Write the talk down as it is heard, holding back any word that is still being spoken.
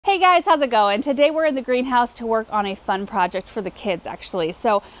Hey guys, how's it going? Today we're in the greenhouse to work on a fun project for the kids actually.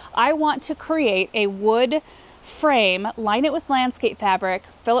 So I want to create a wood frame, line it with landscape fabric,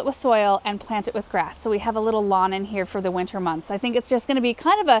 fill it with soil, and plant it with grass. So we have a little lawn in here for the winter months. I think it's just going to be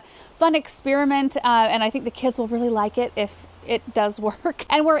kind of a fun experiment and I think the kids will really like it if it does work.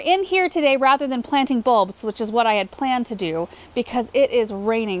 And we're in here today rather than planting bulbs, which is what I had planned to do because it is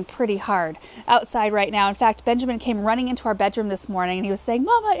raining pretty hard outside right now. In fact, Benjamin came running into our bedroom this morning and he was saying,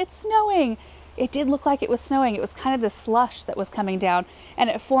 "Mama, it's snowing." It did look like it was snowing. It was kind of the slush that was coming down and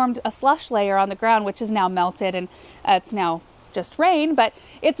it formed a slush layer on the ground, which is now melted and it's now just rain, but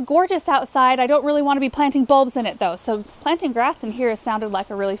it's gorgeous outside. I don't really want to be planting bulbs in it though. So planting grass in here sounded like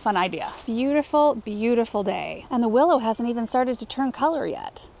a really fun idea. Beautiful, beautiful day. And the willow hasn't even started to turn color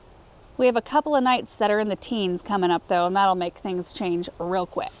yet. We have a couple of nights that are in the teens coming up though, and that'll make things change real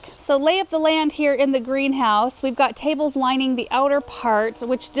quick. So lay of the land here in the greenhouse. We've got tables lining the outer part,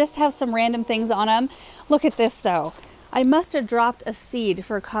 which just have some random things on them. Look at this though. I must have dropped a seed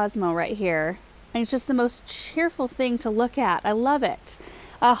for Cosmo right here. And it's just the most cheerful thing to look at. I love it.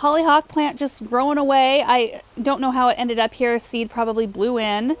 A hollyhock plant just growing away. I don't know how it ended up here. Seed probably blew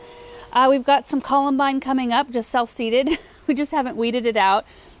in. We've got some columbine coming up, just self-seeded. We just haven't weeded it out.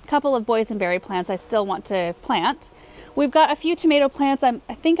 A couple of boysenberry plants I still want to plant. We've got a few tomato plants. I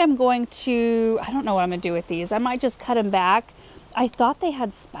think I'm going to, I don't know what I'm gonna do with these. I might just cut them back. I thought they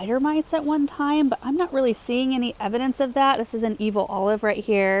had spider mites at one time, but I'm not really seeing any evidence of that. This is an evil olive right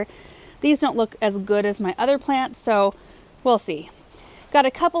here. These don't look as good as my other plants, so we'll see. Got a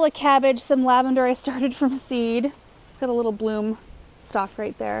couple of cabbage, some lavender I started from seed. It's got a little bloom stalk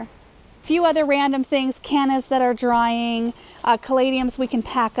right there. A few other random things, cannas that are drying, caladiums we can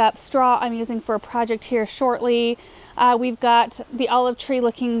pack up, straw I'm using for a project here shortly. We've got the olive tree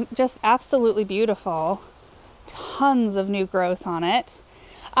looking just absolutely beautiful. Tons of new growth on it.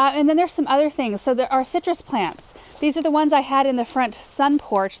 And then there's some other things. So there are citrus plants. These are the ones I had in the front sun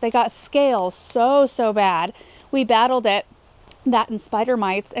porch. They got scales so bad. We battled it, that and spider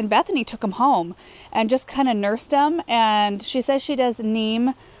mites, and Bethany took them home and just kind of nursed them. And she says she does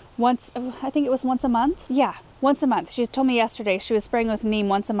neem once, I think it was once a month. Yeah, once a month. She told me yesterday she was spraying with neem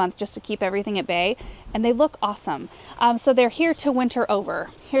once a month just to keep everything at bay. And they look awesome. So they're here to winter over.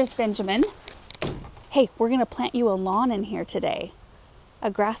 Here's Benjamin. Hey, we're gonna plant you a lawn in here today. A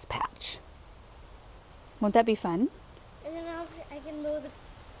grass patch. Won't that be fun? And then I can mow the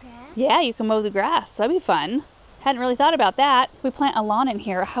grass? Yeah, you can mow the grass. That'd be fun. Hadn't really thought about that. We plant a lawn in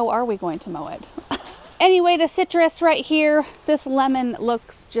here. How are we going to mow it? Anyway, the citrus right here. This lemon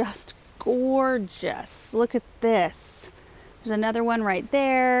looks just gorgeous. Look at this. There's another one right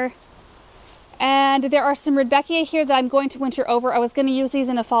there. And there are some Rudbeckia here that I'm going to winter over. I was going to use these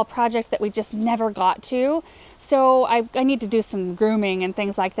in a fall project that we just never got to. So I need to do some grooming and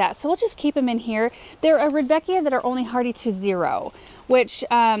things like that. So we'll just keep them in here. There are Rudbeckia that are only hardy to 0, which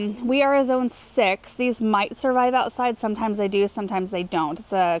we are a zone 6. These might survive outside. Sometimes they do, sometimes they don't.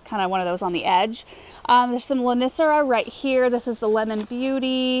 It's a kind of one of those on the edge. There's some Lonicera right here. This is the Lemon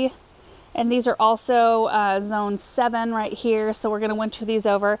Beauty. And these are also zone 7 right here, so we're going to winter these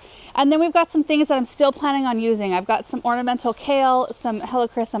over. And then we've got some things that I'm still planning on using. I've got some ornamental kale, some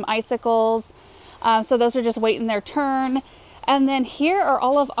helichrysum icicles, so those are just waiting their turn. And then here are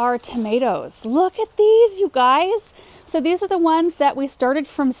all of our tomatoes. Look at these, you guys. So these are the ones that we started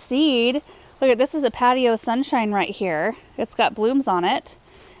from seed. Look at this, is a patio sunshine right here. It's got blooms on it.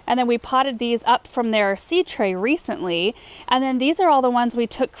 And then we potted these up from their seed tray recently. And then these are all the ones we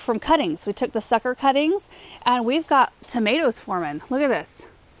took from cuttings. We took the sucker cuttings and we've got tomatoes forming. Look at this.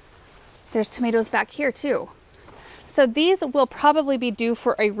 There's tomatoes back here too. So these will probably be due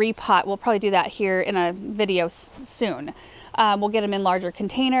for a repot. We'll probably do that here in a video soon. We'll get them in larger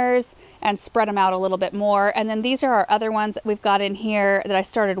containers and spread them out a little bit more. And then these are our other ones that we've got in here that I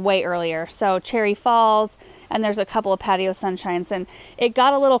started way earlier. So Cherry Falls, and there's a couple of patio sunshines, and it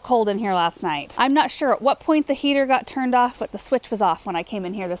got a little cold in here last night. I'm not sure at what point the heater got turned off, but the switch was off when I came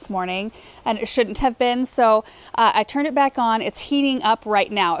in here this morning and it shouldn't have been. So I turned it back on. It's heating up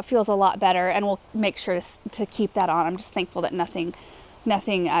right now. It feels a lot better and we'll make sure to keep that on. I'm just thankful that nothing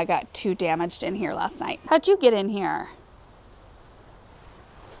got too damaged in here last night. How'd you get in here?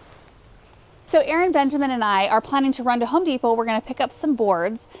 So Erin, Benjamin, and I are planning to run to Home Depot. We're going to pick up some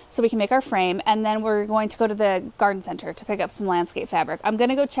boards so we can make our frame, and then we're going to go to the garden center to pick up some landscape fabric. I'm going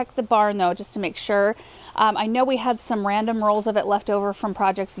to go check the barn though, just to make sure. I know we had some random rolls of it left over from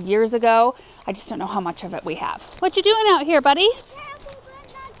projects years ago. I just don't know how much of it we have. What you doing out here, buddy? Careful,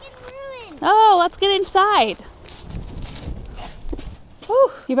 but not get ruined. Oh, let's get inside.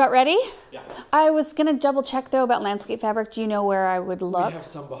 Whew. You about ready? Yeah. I was gonna double check though about landscape fabric. Do you know where I would look? We have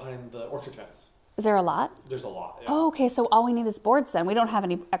some behind the orchard fence. Is there a lot? There's a lot. Yeah. Oh, okay. So all we need is boards then. We don't have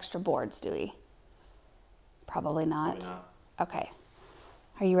any extra boards, do we? Probably not. Probably not. Okay.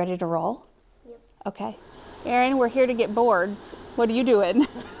 Are you ready to roll? Yep. Okay. Aaron, we're here to get boards. What are you doing?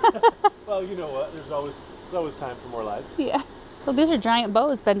 Well, you know what? There's always time for more lights. Yeah. Well, these are giant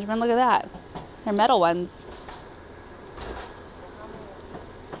bows, Benjamin. Look at that. They're metal ones.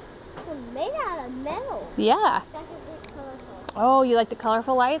 They're made out of metal. Yeah. That could be colorful. Oh, you like the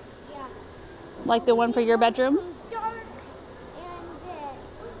colorful lights? Yeah. Like the one for your bedroom? It's dark and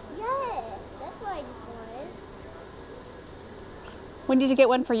yeah, that's what I just wanted. We need to get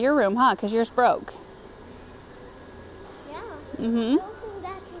one for your room, huh? Because yours broke. Yeah. Mm-hmm. I don't think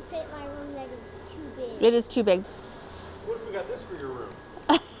that can fit my room. That is too big. It is too big. What if we got this for your room?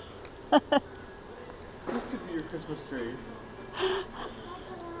 This could be your Christmas tree. You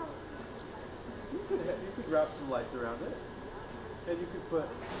could wrap some lights around it, and you could put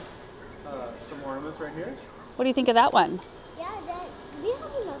some ornaments right here. What do you think of that one? Yeah, that we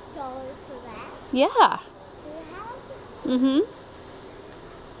have enough dollars for that. Yeah. Do we have? Mm-hmm.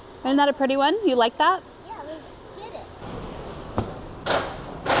 Isn't that a pretty one? You like that? Yeah, let's get it.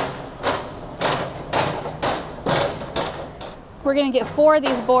 We're gonna get 4 of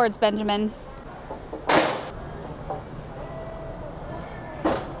these boards, Benjamin.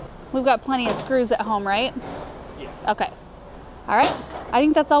 We've got plenty of screws at home, right? Yeah. Okay. All right. I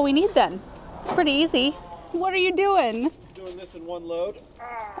think that's all we need then. It's pretty easy. What are you doing? Doing this in one load.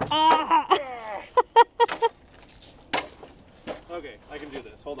 Ah. Okay, I can do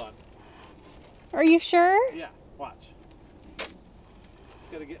this. Hold on. Are you sure? Yeah, watch.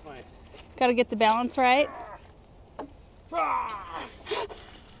 Gotta get my. Gotta get the balance right.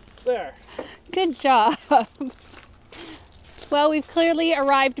 There. Good job. Well, we've clearly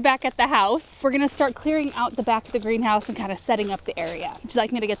arrived back at the house. We're gonna start clearing out the back of the greenhouse and kind of setting up the area. Would you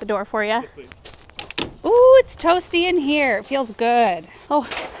like me to get the door for you? Yes, please. Ooh, it's toasty in here. It feels good. Oh,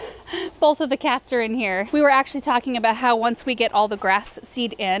 both of the cats are in here. We were actually talking about how once we get all the grass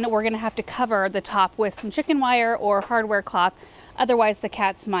seed in, we're gonna have to cover the top with some chicken wire or hardware cloth. Otherwise, the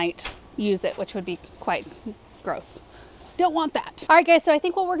cats might use it, which would be quite gross. Don't want that. All right, guys, so I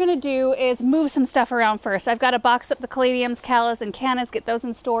think what we're gonna do is move some stuff around first. I've got to box up the caladiums, callas, and cannas, get those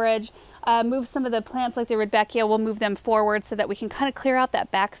in storage. Move some of the plants like the Rudbeckia, we'll move them forward so that we can kind of clear out that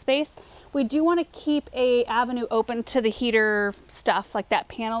back space. We do want to keep a avenue open to the heater stuff, like that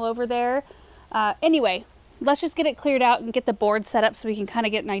panel over there. Anyway, let's just get it cleared out and get the board set up so we can kind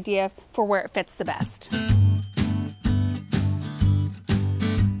of get an idea for where it fits the best.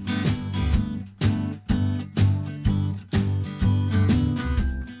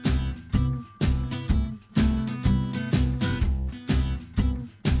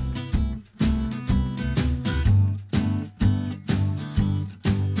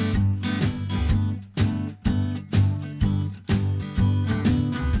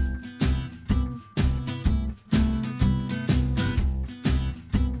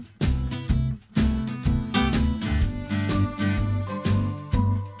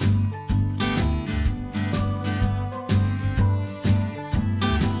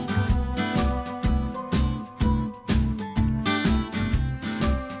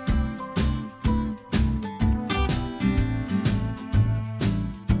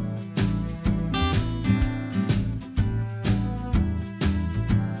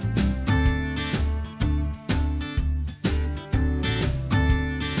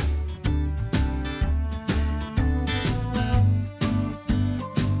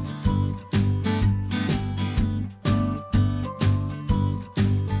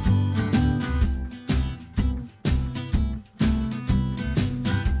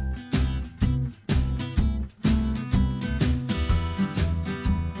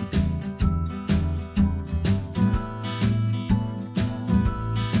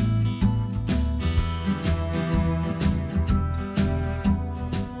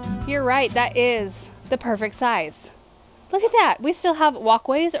 You're right, that is the perfect size. Look at that. We still have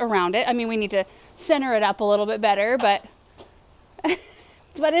walkways around it. I mean, we need to center it up a little bit better, but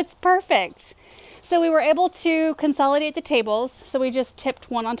but it's perfect. So we were able to consolidate the tables. So we just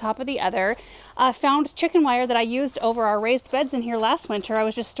tipped one on top of the other. Found chicken wire that I used over our raised beds in here last winter. I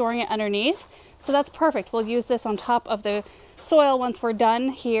was just storing it underneath. So that's perfect. We'll use this on top of the soil once we're done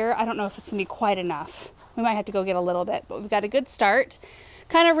here. I don't know if it's gonna be quite enough. We might have to go get a little bit, but we've got a good start.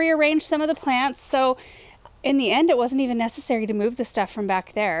 Kind of rearranged some of the plants. So in the end, it wasn't even necessary to move the stuff from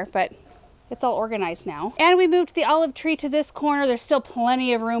back there, but It's all organized now. And we moved the olive tree to this corner. There's still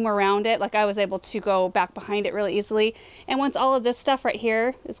plenty of room around it. Like I was able to go back behind it really easily. And once all of this stuff right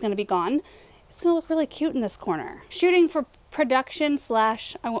here is going to be gone, it's going to look really cute in this corner. Shooting for production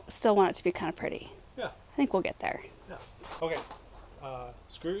slash, still want it to be kind of pretty. Yeah. I think we'll get there. Yeah. Okay.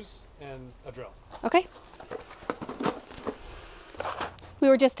 Screws and a drill. Okay. We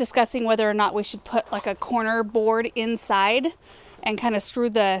were just discussing whether or not we should put like a corner board inside and kind of screw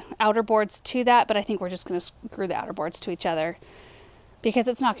the outer boards to that, but I think we're just going to screw the outer boards to each other because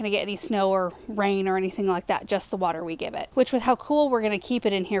it's not going to get any snow or rain or anything like that, just the water we give it. Which with how cool we're going to keep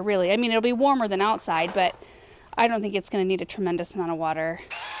it in here, really. I mean, it'll be warmer than outside, but I don't think it's going to need a tremendous amount of water.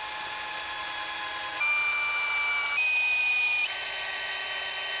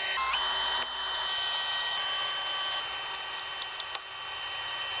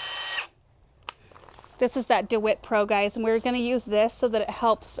 This is that DeWitt Pro, guys, and we're going to use this so that it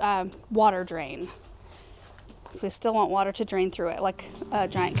helps water drain. So we still want water to drain through it like a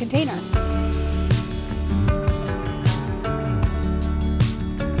giant container.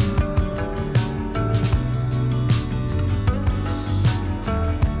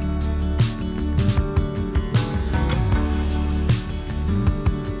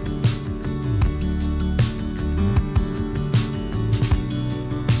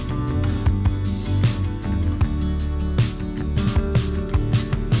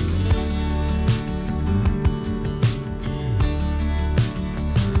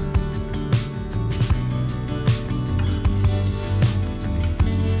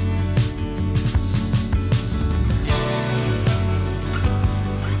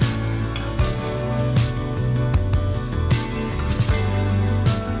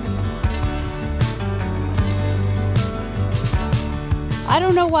 I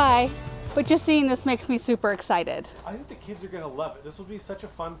don't know why, but just seeing this makes me super excited. I think the kids are going to love it. This will be such a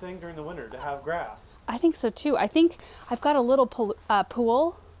fun thing during the winter to have grass. I think so too. I think I've got a little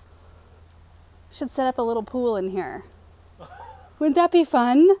pool. Should set up a little pool in here. Wouldn't that be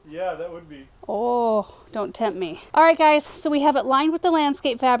fun? Yeah, that would be. Oh, don't tempt me. All right, guys, so we have it lined with the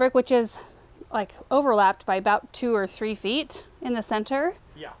landscape fabric, which is like overlapped by about 2 or 3 feet in the center.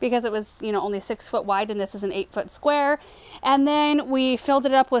 Yeah. Because it was, you know, only 6 foot wide and this is an 8 foot square. And then we filled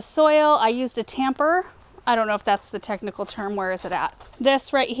it up with soil. I used a tamper. I don't know if that's the technical term. Where is it at?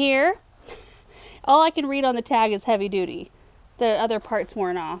 This right here. All I can read on the tag is heavy duty. The other parts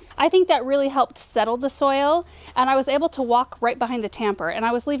worn off. I think that really helped settle the soil, and I was able to walk right behind the tamper, and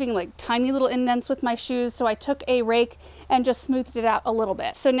I was leaving like tiny little indents with my shoes, so I took a rake and just smoothed it out a little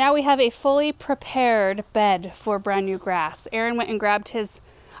bit. So now we have a fully prepared bed for brand new grass. Aaron went and grabbed his.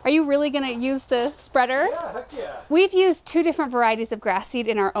 Are you really gonna use the spreader? Yeah, heck yeah. We've used 2 different varieties of grass seed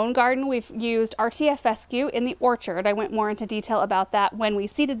in our own garden. We've used RTF Fescue in the orchard. I went more into detail about that when we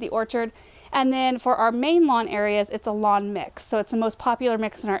seeded the orchard. And then for our main lawn areas, it's a lawn mix. So it's the most popular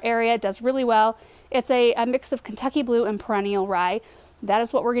mix in our area. It does really well. It's a mix of Kentucky Blue and Perennial Rye. That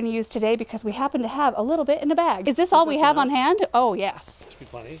is what we're gonna use today because we happen to have a little bit in a bag. Is this all we have on hand? Oh, yes. Should be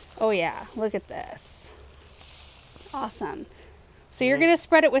plenty. Oh, yeah. Look at this. Awesome. So you're gonna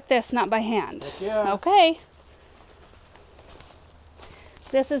spread it with this, not by hand. Heck yeah. Okay.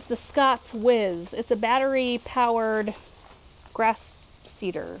 This is the Scott's Whiz. It's a battery-powered grass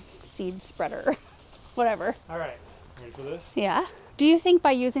seed spreader, whatever. All right, ready for this? Yeah. Do you think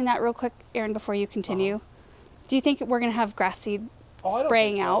by using that real quick, Aaron, before you continue, do you think we're gonna have grass seed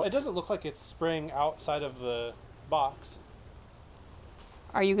spraying out? It doesn't look like it's spraying outside of the box.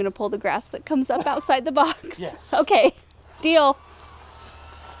 Are you gonna pull the grass that comes up outside the box? Yes. Okay, deal.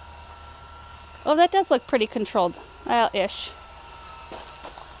 Oh, that does look pretty controlled, ish.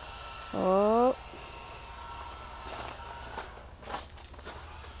 Oh.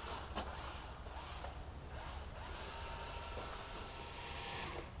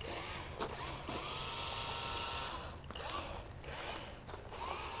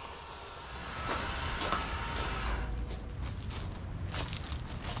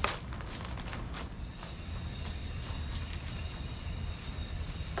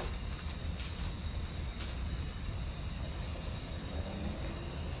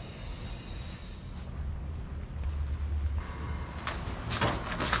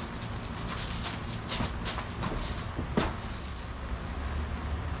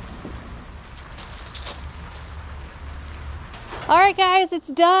 All right, guys, it's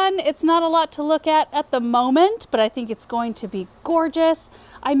done. It's not a lot to look at the moment, but I think it's going to be gorgeous.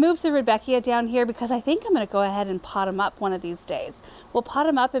 I moved the Rudbeckia down here because I think I'm going to go ahead and pot them up one of these days. We'll pot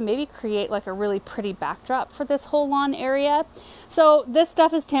them up and maybe create like a really pretty backdrop for this whole lawn area. So this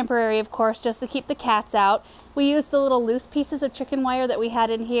stuff is temporary, of course, just to keep the cats out. We used the little loose pieces of chicken wire that we had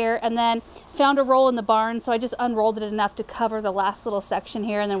in here, and then found a roll in the barn, so I just unrolled it enough to cover the last little section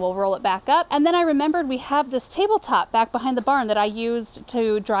here, and then we'll roll it back up. And then I remembered we have this tabletop back behind the barn that I used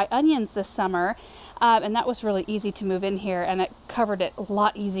to dry onions this summer, and that was really easy to move in here, and it covered it a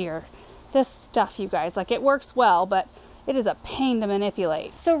lot easier. This stuff, you guys, like, it works well, but it is a pain to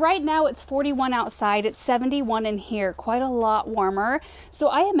manipulate. So right now it's 41 outside, it's 71 in here, quite a lot warmer. So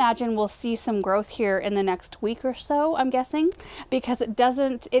I imagine we'll see some growth here in the next week or so, I'm guessing, because it does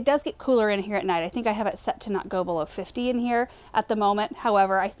get cooler in here at night. I think I have it set to not go below 50 in here at the moment.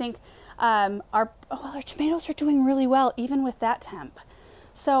 However, I think our tomatoes are doing really well even with that temp.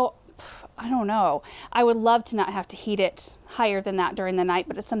 So I don't know. I would love to not have to heat it higher than that during the night,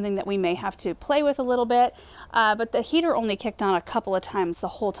 but it's something that we may have to play with a little bit. But the heater only kicked on a couple of times the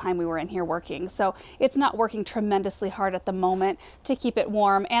whole time we were in here working. So it's not working tremendously hard at the moment to keep it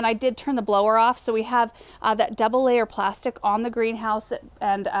warm. And I did turn the blower off. So we have that double layer plastic on the greenhouse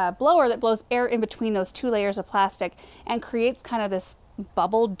and a blower that blows air in between those 2 layers of plastic and creates kind of this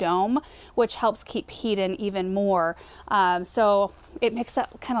bubble dome, which helps keep heat in even more. So it makes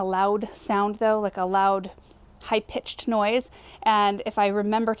that kind of loud sound though, like a loud high-pitched noise, and if I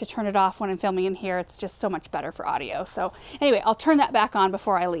remember to turn it off when I'm filming in here, it's just so much better for audio. So anyway, I'll turn that back on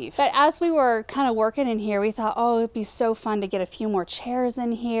before I leave. But as we were kind of working in here, we thought, oh, it'd be so fun to get a few more chairs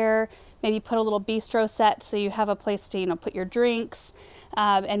in here, maybe put a little bistro set so you have a place to, you know, put your drinks.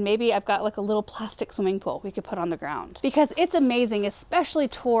 And maybe I've got like a little plastic swimming pool we could put on the ground, because it's amazing, especially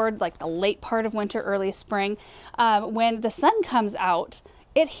toward like the late part of winter, early spring, when the sun comes out,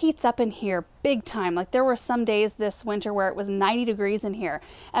 it heats up in here big time. Like there were some days this winter where it was 90 degrees in here,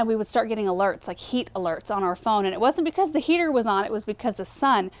 and we would start getting alerts, like heat alerts on our phone. And it wasn't because the heater was on, it was because the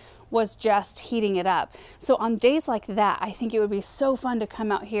sun was just heating it up. So on days like that, I think it would be so fun to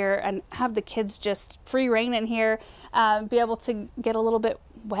come out here and have the kids just free reign in here, be able to get a little bit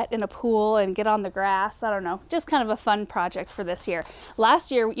wet in a pool and get on the grass. I don't know, just kind of a fun project for this year.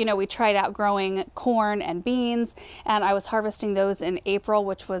 Last year, you know, we tried out growing corn and beans, and I was harvesting those in April,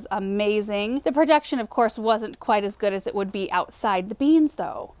 which was amazing. The production, of course, wasn't quite as good as it would be outside. The beans,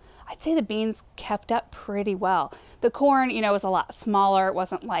 though, I'd say the beans kept up pretty well. The corn, you know, was a lot smaller. It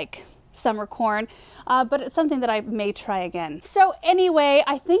wasn't like summer corn, but it's something that I may try again. So anyway,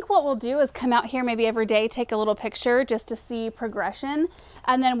 I think what we'll do is come out here maybe every day, take a little picture just to see progression,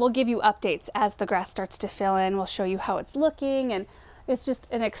 and then we'll give you updates as the grass starts to fill in. We'll show you how it's looking, and it's just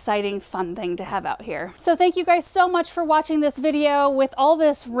an exciting, fun thing to have out here. So thank you guys so much for watching this video. With all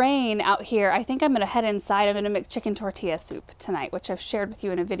this rain out here, I think I'm gonna head inside. I'm gonna make chicken tortilla soup tonight, which I've shared with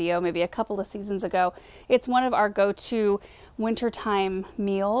you in a video maybe a couple of seasons ago. It's one of our go-to wintertime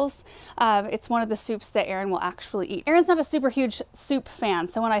meals. It's one of the soups that Aaron will actually eat. Aaron's not a super huge soup fan,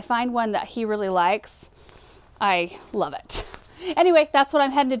 so when I find one that he really likes, I love it. Anyway, that's what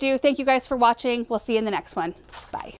I'm heading to do. Thank you guys for watching. We'll see you in the next one. Bye.